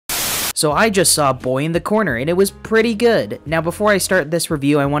So I just saw Boy in the Corner, and it was pretty good. Now before I start this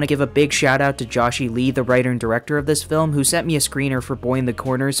review, I want to give a big shout out to Joshy Lee, the writer and director of this film, who sent me a screener for Boy in the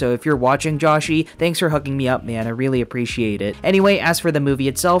Corner, so if you're watching, Joshy, thanks for hooking me up, man, I really appreciate it. Anyway, as for the movie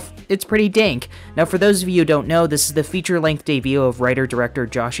itself, it's pretty dank. Now for those of you who don't know, this is the feature-length debut of writer-director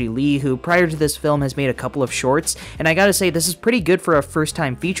Joshy Lee, who prior to this film has made a couple of shorts, and I gotta say, this is pretty good for a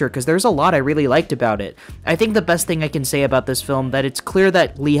first-time feature, because there's a lot I really liked about it. I think the best thing I can say about this film, that it's clear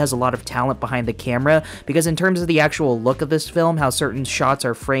that Lee has a lot of talent behind the camera, because in terms of the actual look of this film, how certain shots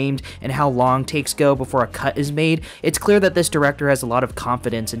are framed, and how long takes go before a cut is made, it's clear that this director has a lot of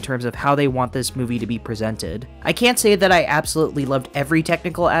confidence in terms of how they want this movie to be presented. I can't say that I absolutely loved every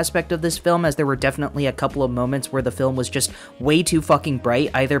technical aspect of this film, as there were definitely a couple of moments where the film was just way too fucking bright,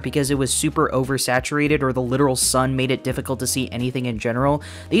 either because it was super oversaturated or the literal sun made it difficult to see anything in general.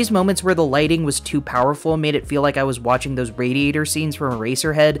 These moments where the lighting was too powerful made it feel like I was watching those radiator scenes from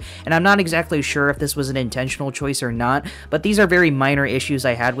Eraserhead, and I'm not exactly sure if this was an intentional choice or not, but these are very minor issues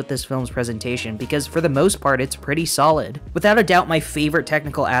I had with this film's presentation, because for the most part it's pretty solid. Without a doubt, my favorite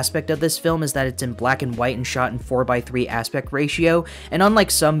technical aspect of this film is that it's in black and white and shot in 4:3 aspect ratio, and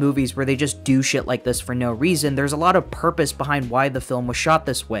unlike some movies where they just do shit like this for no reason, there's a lot of purpose behind why the film was shot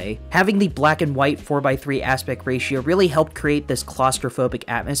this way. Having the black and white 4:3 aspect ratio really helped create this claustrophobic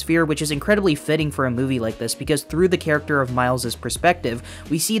atmosphere, which is incredibly fitting for a movie like this, because through the character of Miles' perspective,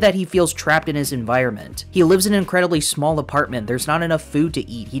 we see that he feels trapped in his environment. He lives in an incredibly small apartment, there's not enough food to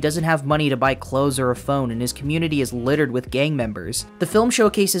eat, he doesn't have money to buy clothes or a phone, and his community is littered with gang members. The film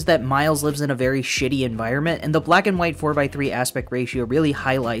showcases that Miles lives in a very shitty environment, and the black and white 4:3 aspect ratio really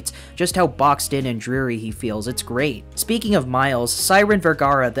highlights just how boxed in and dreary he feels. It's great. Speaking of Miles, Siren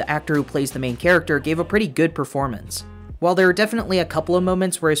Vergara, the actor who plays the main character, gave a pretty good performance. While there were definitely a couple of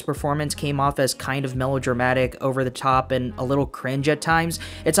moments where his performance came off as kind of melodramatic, over the top, and a little cringe at times,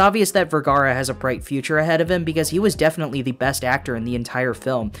 it's obvious that Vergara has a bright future ahead of him, because he was definitely the best actor in the entire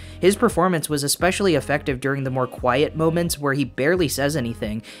film. His performance was especially effective during the more quiet moments where he barely says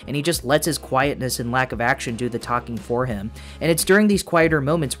anything, and he just lets his quietness and lack of action do the talking for him. And it's during these quieter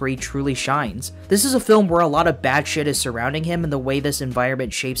moments where he truly shines. This is a film where a lot of bad shit is surrounding him, and the way this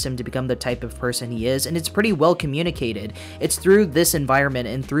environment shapes him to become the type of person he is, and it's pretty well communicated. It's through this environment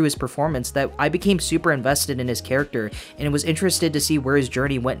and through his performance that I became super invested in his character and was interested to see where his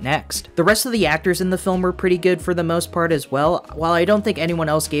journey went next. The rest of the actors in the film were pretty good for the most part as well. While I don't think anyone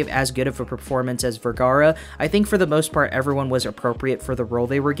else gave as good of a performance as Vergara, I think for the most part everyone was appropriate for the role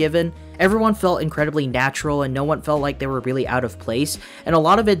they were given. Everyone felt incredibly natural and no one felt like they were really out of place, and a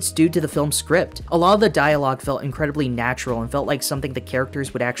lot of it's due to the film's script. A lot of the dialogue felt incredibly natural and felt like something the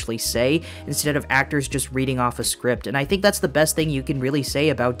characters would actually say instead of actors just reading off a script, and I think that's the best thing you can really say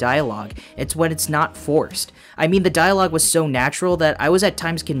about dialogue. It's when it's not forced. I mean, the dialogue was so natural that I was at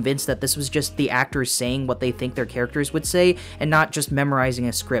times convinced that this was just the actors saying what they think their characters would say and not just memorizing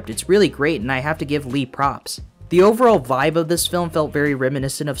a script. It's really great, and I have to give Lee props. The overall vibe of this film felt very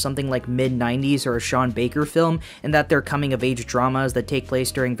reminiscent of something like mid-90s or a Sean Baker film, in that they're coming-of-age dramas that take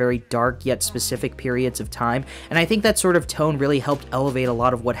place during very dark yet specific periods of time, and I think that sort of tone really helped elevate a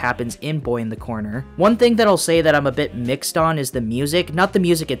lot of what happens in Boy in the Corner. One thing that I'll say that I'm a bit mixed on is the music, not the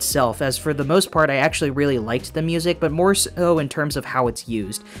music itself, as for the most part I actually really liked the music, but more so in terms of how it's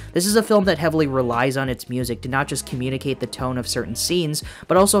used. This is a film that heavily relies on its music to not just communicate the tone of certain scenes,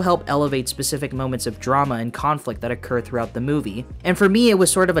 but also help elevate specific moments of drama and conflict that occur throughout the movie. And for me, it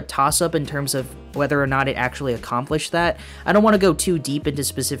was sort of a toss-up in terms of whether or not it actually accomplished that. I don't want to go too deep into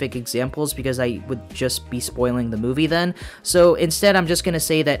specific examples because I would just be spoiling the movie then, so instead I'm just going to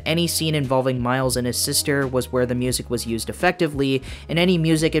say that any scene involving Miles and his sister was where the music was used effectively, and any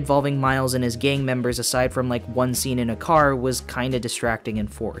music involving Miles and his gang members aside from like one scene in a car was kinda distracting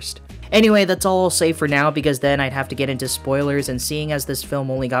and forced. Anyway, that's all I'll say for now, because then I'd have to get into spoilers, and seeing as this film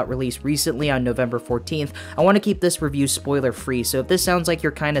only got released recently on November 14th, I want to keep this review spoiler-free, so if this sounds like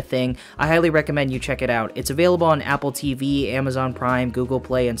your kind of thing, I highly recommend you check it out. It's available on Apple TV, Amazon Prime, Google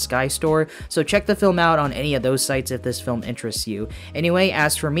Play, and Sky Store, so check the film out on any of those sites if this film interests you. Anyway,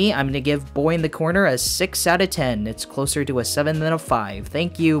 as for me, I'm going to give Boy in the Corner a 6 out of 10. It's closer to a 7 than a 5.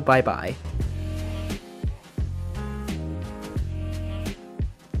 Thank you, bye-bye.